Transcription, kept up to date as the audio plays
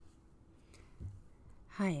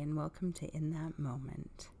Hi, and welcome to In That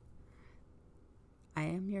Moment. I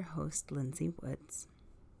am your host, Lindsay Woods,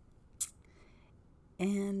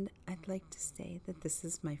 and I'd like to say that this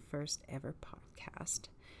is my first ever podcast,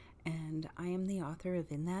 and I am the author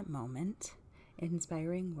of In That Moment,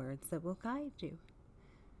 inspiring words that will guide you.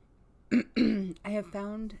 I have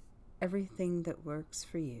found everything that works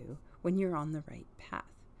for you when you're on the right path.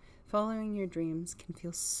 Following your dreams can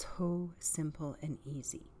feel so simple and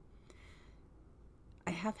easy. I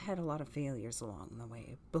have had a lot of failures along the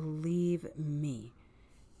way, believe me,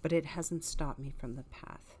 but it hasn't stopped me from the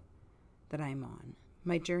path that I'm on.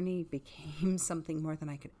 My journey became something more than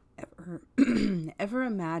I could ever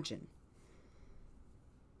imagine.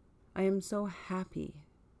 I am so happy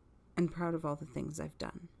and proud of all the things I've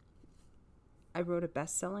done. I wrote a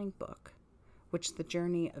best-selling book, which the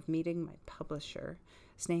journey of meeting my publisher,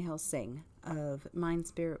 Snehal Singh of Mind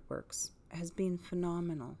Spirit Works, has been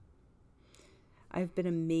phenomenal. I've been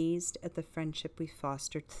amazed at the friendship we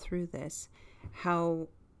fostered through this, how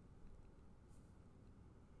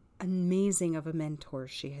amazing of a mentor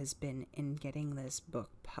she has been in getting this book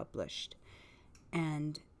published.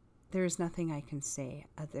 And there's nothing I can say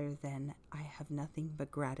other than I have nothing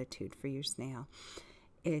but gratitude for you, Snehal.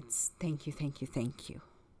 It's thank you, thank you, thank you.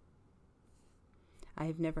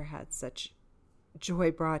 I've never had such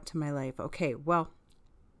joy brought to my life. Okay, well,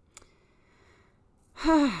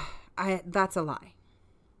 that's a lie.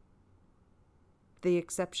 The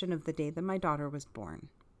exception of the day that my daughter was born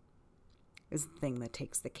is the thing that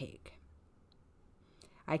takes the cake.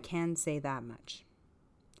 I can say that much.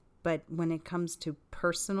 But when it comes to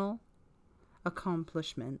personal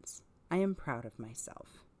accomplishments, I am proud of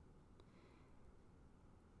myself.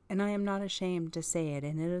 And I am not ashamed to say it,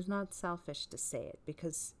 and it is not selfish to say it,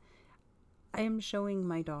 because I am showing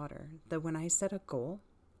my daughter that when I set a goal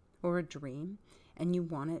or a dream and you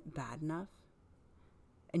want it bad enough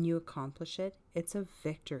and you accomplish it, it's a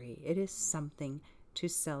victory. It is something to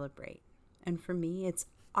celebrate. And for me,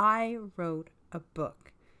 I wrote a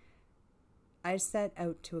book. I set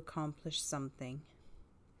out to accomplish something.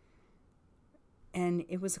 And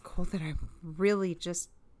it was a goal that I really just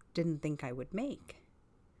didn't think I would make.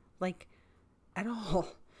 Like, at all.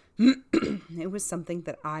 It was something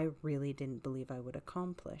that I really didn't believe I would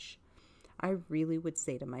accomplish. I really would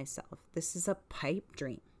say to myself, this is a pipe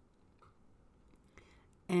dream.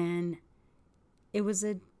 And it was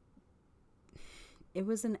an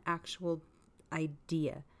actual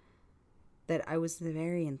idea that I was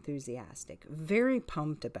very enthusiastic, very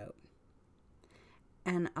pumped about.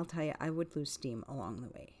 And I'll tell you, I would lose steam along the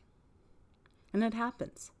way. And it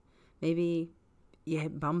happens. Maybe you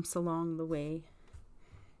hit bumps along the way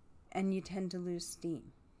and you tend to lose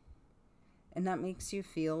steam. And that makes you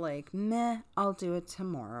feel like, meh, I'll do it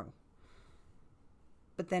tomorrow.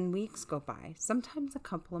 But then weeks go by, sometimes a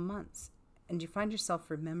couple of months, and you find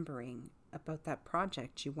yourself remembering about that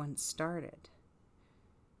project you once started.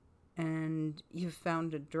 And you've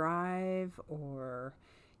found a drive, or,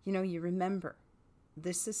 you remember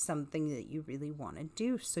this is something that you really want to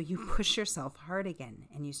do. So you push yourself hard again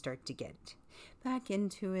and you start to get back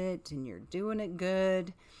into it and you're doing it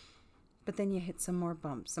good. But then you hit some more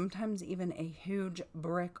bumps, sometimes even a huge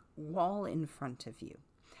brick wall in front of you.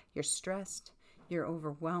 You're stressed, you're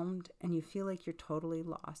overwhelmed, and you feel like you're totally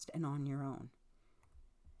lost and on your own.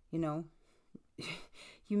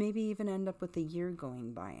 You maybe even end up with a year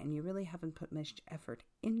going by and you really haven't put much effort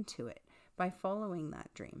into it by following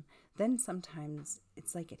that dream. Then sometimes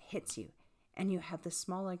it's like it hits you and you have this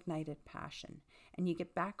small ignited passion and you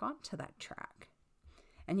get back onto that track.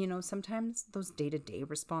 And sometimes those day-to-day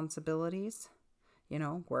responsibilities,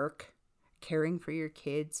 work, caring for your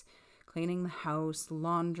kids, cleaning the house,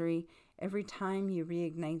 laundry, every time you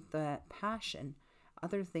reignite that passion,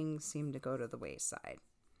 other things seem to go to the wayside.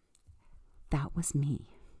 That was me.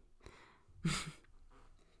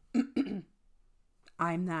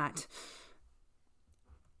 I'm that.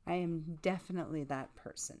 I am definitely that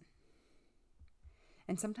person.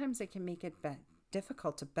 And sometimes it can make it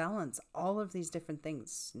difficult to balance all of these different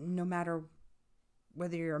things, no matter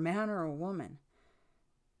whether you're a man or a woman.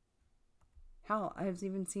 Hell, I've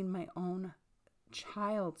even seen my own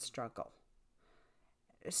child struggling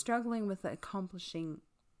with accomplishing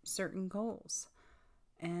certain goals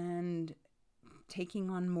and taking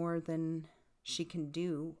on more than she can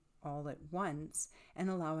do all at once and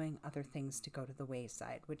allowing other things to go to the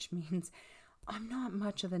wayside, which means I'm not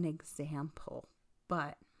much of an example,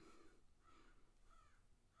 but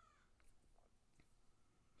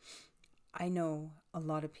I know a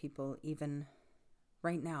lot of people, even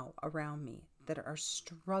right now around me, that are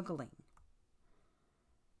struggling.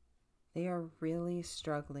 They are really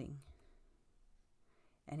struggling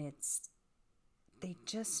And they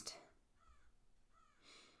just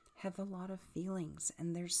have a lot of feelings,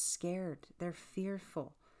 and they're scared, they're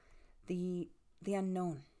fearful, the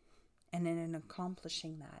unknown. And in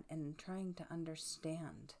accomplishing that and trying to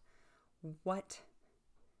understand what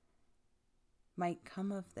might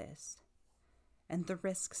come of this and the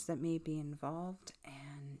risks that may be involved.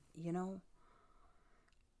 And,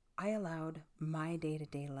 I allowed my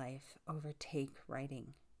day-to-day life overtake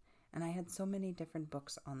writing. And I had so many different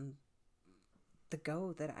books on the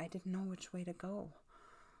go that I didn't know which way to go.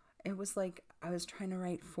 It was like I was trying to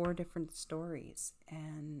write 4 different stories,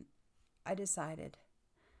 and I decided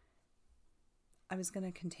I was going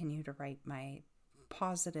to continue to write my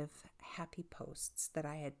positive, happy posts that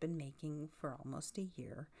I had been making for almost a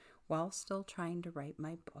year while still trying to write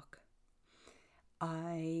my book.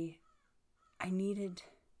 I needed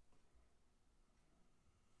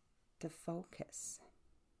to focus.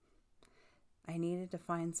 I needed to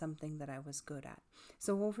find something that I was good at.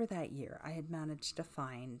 So over that year, I had managed to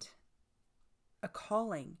find a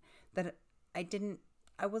calling that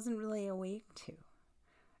I wasn't really awake to.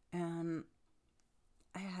 And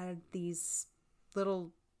I had these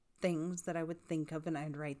little things that I would think of, and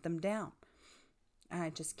I'd write them down. And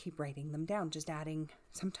I'd just keep writing them down, just adding.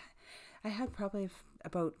 Sometimes I had probably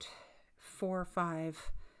about 4 or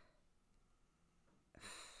 5.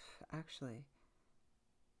 Actually,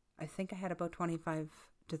 I think I had about 25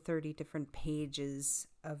 to 30 different pages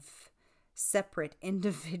of separate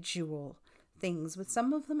individual things, with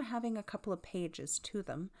some of them having a couple of pages to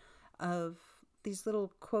them of these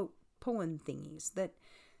little quote poem thingies that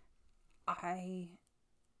I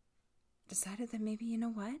decided that maybe, you know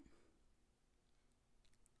what?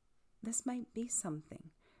 This might be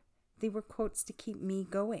something. They were quotes to keep me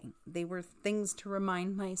going. They were things to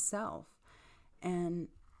remind myself. And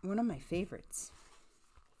one of my favorites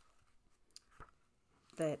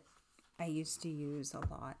that I used to use a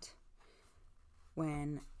lot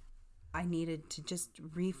when I needed to just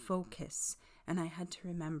refocus, and I had to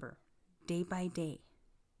remember day by day,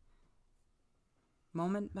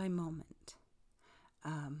 moment by moment,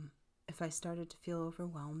 if I started to feel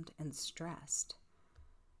overwhelmed and stressed,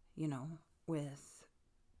 with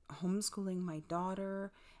homeschooling my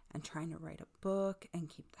daughter and trying to write a book and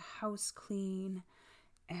keep the house clean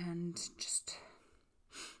and just,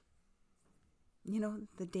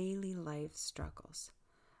 the daily life struggles.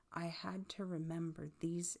 I had to remember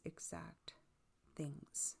these exact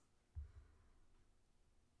things.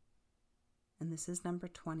 And this is number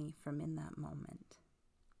 20 from In That Moment.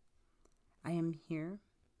 I am here.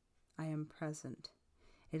 I am present.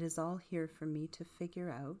 It is all here for me to figure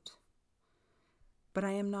out. But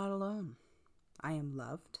I am not alone. I am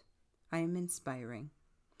loved. I am inspiring.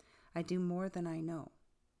 I do more than I know.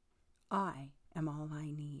 I am all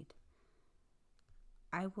I need.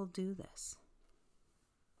 I will do this.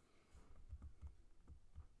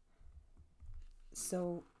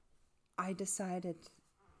 So I decided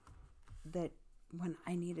that when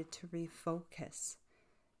I needed to refocus,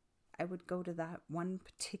 I would go to that one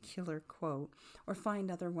particular quote or find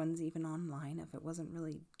other ones even online if it wasn't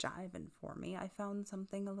really jiving for me. I found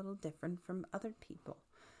something a little different from other people.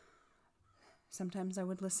 Sometimes I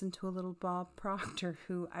would listen to a little Bob Proctor,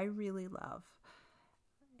 who I really love.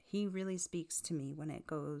 He really speaks to me when it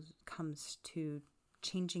comes to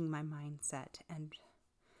changing my mindset. And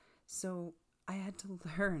so I had to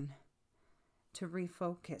learn to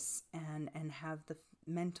refocus and have the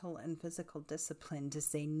mental and physical discipline to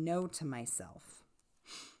say no to myself,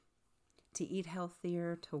 to eat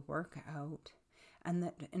healthier, to work out, and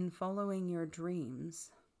that in following your dreams,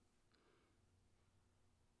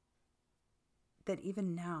 that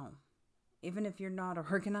even now, even if you're not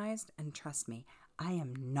organized, and trust me, I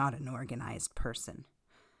am not an organized person.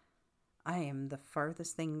 I am the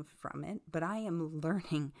farthest thing from it, but I am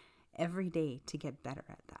learning every day to get better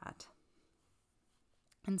at that.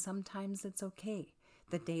 And sometimes it's okay.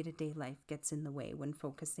 The day-to-day life gets in the way when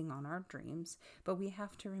focusing on our dreams, but we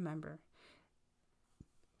have to remember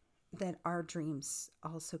that our dreams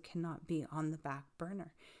also cannot be on the back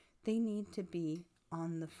burner. They need to be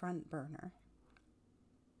on the front burner,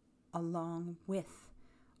 along with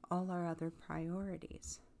all our other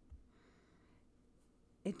priorities.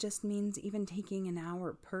 It just means even taking an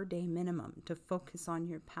hour per day minimum to focus on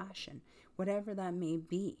your passion, whatever that may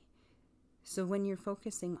be. So when you're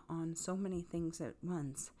focusing on so many things at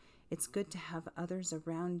once, it's good to have others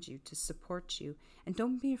around you to support you. And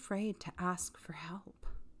don't be afraid to ask for help.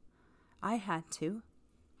 I had to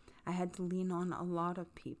lean on a lot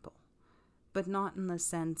of people, but not in the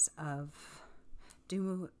sense of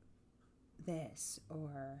do this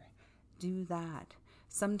or do that.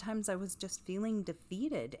 Sometimes I was just feeling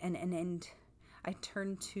defeated, and I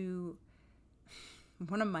turned to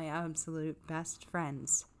one of my absolute best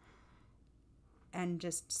friends and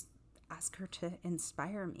just ask her to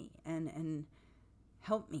inspire me and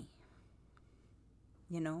help me,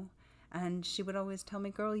 And she would always tell me,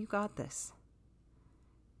 girl, you got this.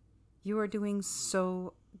 You are doing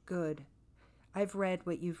so good. I've read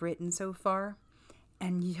what you've written so far,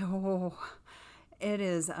 and it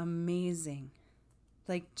is amazing.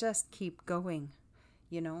 Like, just keep going,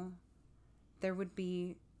 There would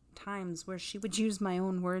be times where she would use my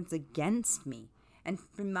own words against me and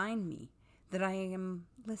remind me that I am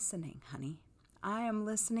listening, honey. I am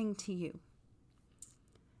listening to you.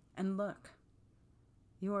 And look,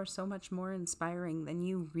 you are so much more inspiring than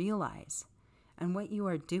you realize. And what you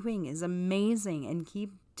are doing is amazing, and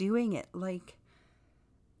keep doing it. Like,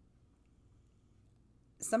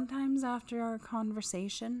 sometimes after our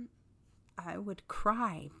conversation, I would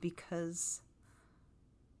cry because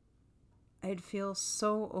I'd feel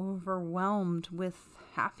so overwhelmed with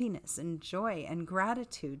happiness and joy and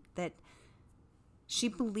gratitude that she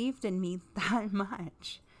believed in me that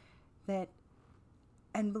much,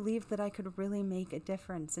 and believed that I could really make a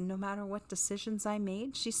difference. And no matter what decisions I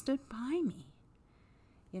made, she stood by me.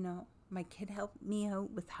 My kid helped me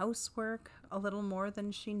out with housework a little more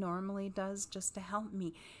than she normally does, just to help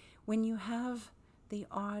me. When you have the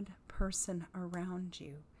odd person around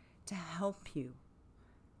you to help you,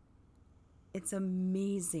 it's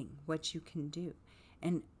amazing what you can do.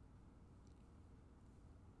 And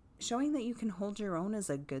showing that you can hold your own is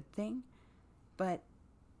a good thing, but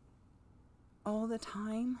all the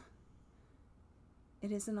time,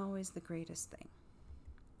 it isn't always the greatest thing.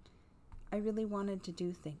 I really wanted to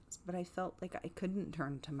do things, but I felt like I couldn't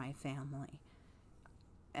turn to my family.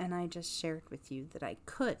 And I just shared with you that I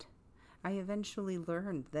could. I eventually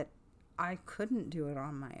learned that I couldn't do it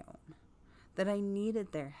on my own, that I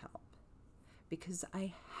needed their help, because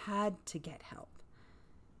I had to get help.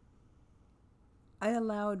 I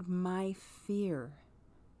allowed my fear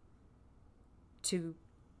to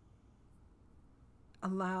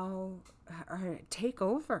take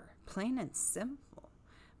over, plain and simple.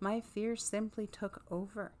 My fear simply took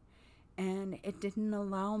over, and it didn't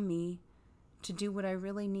allow me to do what I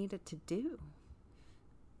really needed to do.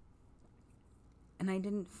 And I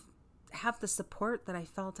didn't have the support that I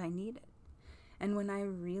felt I needed. And when I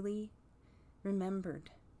really remembered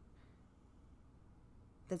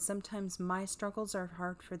that sometimes my struggles are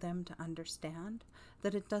hard for them to understand,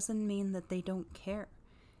 that it doesn't mean that they don't care.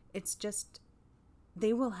 It's just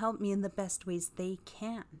they will help me in the best ways they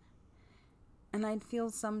can. And I'd feel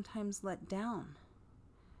sometimes let down.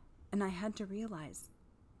 And I had to realize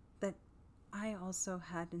that I also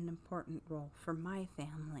had an important role for my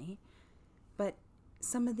family. But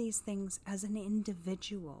some of these things as an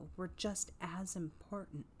individual were just as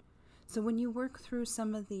important. So when you work through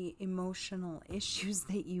some of the emotional issues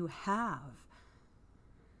that you have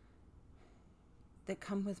that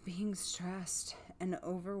come with being stressed and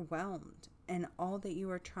overwhelmed and all that you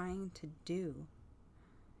are trying to do,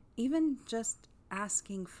 even just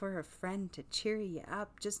asking for a friend to cheer you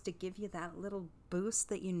up, just to give you that little boost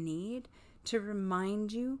that you need, to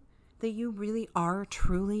remind you that you really are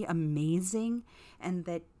truly amazing, and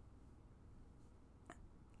that,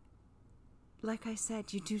 like I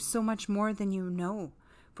said, you do so much more than you know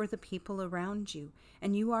for the people around you,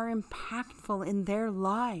 and you are impactful in their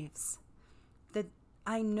lives, that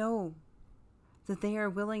I know that they are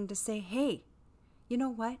willing to say, hey, you know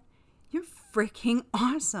what? You're freaking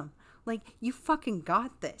awesome. Like, you fucking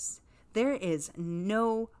got this. There is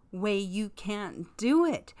no way you can't do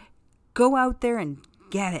it. Go out there and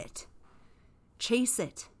get it. Chase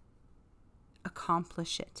it.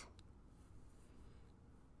 Accomplish it.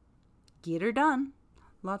 Get her done.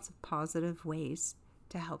 Lots of positive ways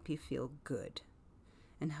to help you feel good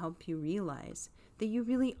and help you realize that you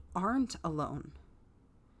really aren't alone.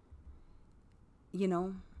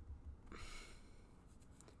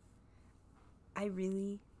 I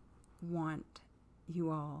really want you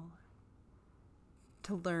all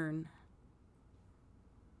to learn.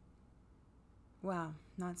 Well,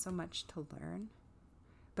 not so much to learn,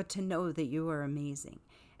 but to know that you are amazing,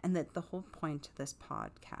 and that the whole point of this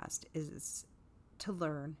podcast is to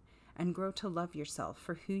learn and grow to love yourself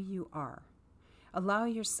for who you are. Allow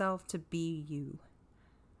yourself to be you,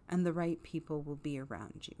 and the right people will be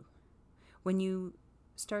around you. When you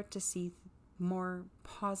start to see more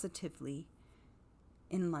positively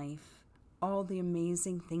in life all the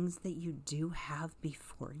amazing things that you do have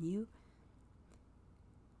before you,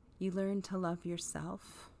 you learn to love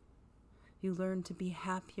yourself. You learn to be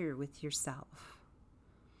happier with yourself.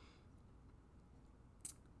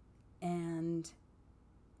 And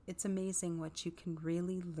it's amazing what you can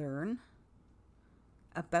really learn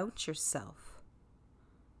about yourself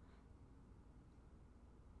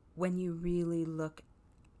when you really look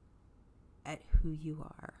at who you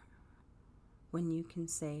are. When you can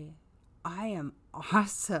say, I am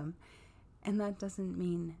awesome. And that doesn't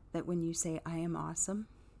mean that when you say, I am awesome,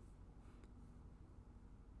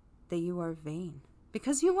 that you are vain.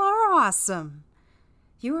 Because you are awesome.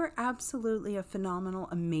 You are absolutely a phenomenal,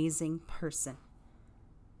 amazing person.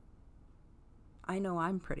 I know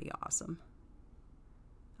I'm pretty awesome.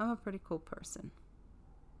 I'm a pretty cool person.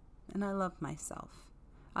 And I love myself.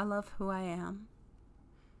 I love who I am.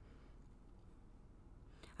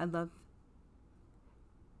 I love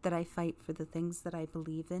that I fight for the things that I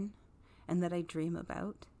believe in and that I dream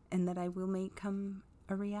about and that I will make come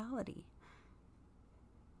a reality.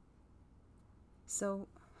 So,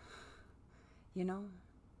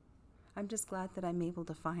 I'm just glad that I'm able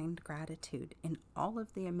to find gratitude in all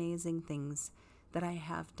of the amazing things that I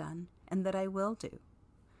have done and that I will do.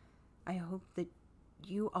 I hope that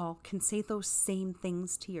you all can say those same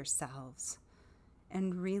things to yourselves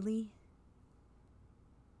and really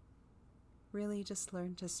just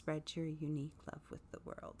learn to spread your unique love with the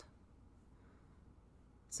world.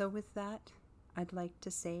 So with that, I'd like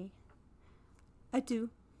to say adieu.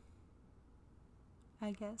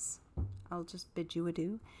 I guess I'll just bid you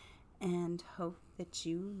adieu and hope that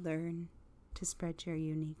you learn to spread your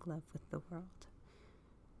unique love with the world.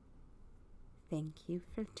 Thank you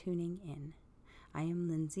for tuning in. I am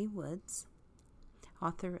Lindsay Woods,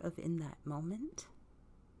 author of In That Moment,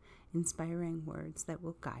 inspiring words that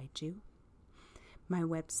will guide you. My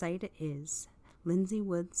website is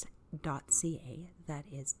lindsaywoods.ca. That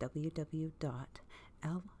is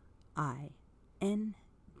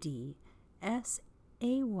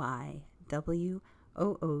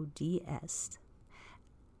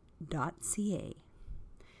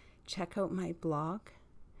Check out my blog.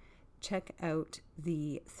 Check out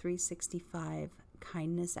the 365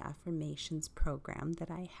 Kindness Affirmations program that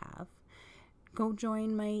I have. Go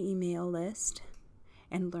join my email list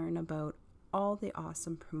and learn about all the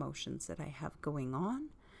awesome promotions that I have going on,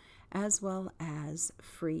 as well as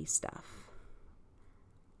free stuff.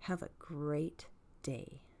 Have a great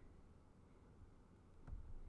day.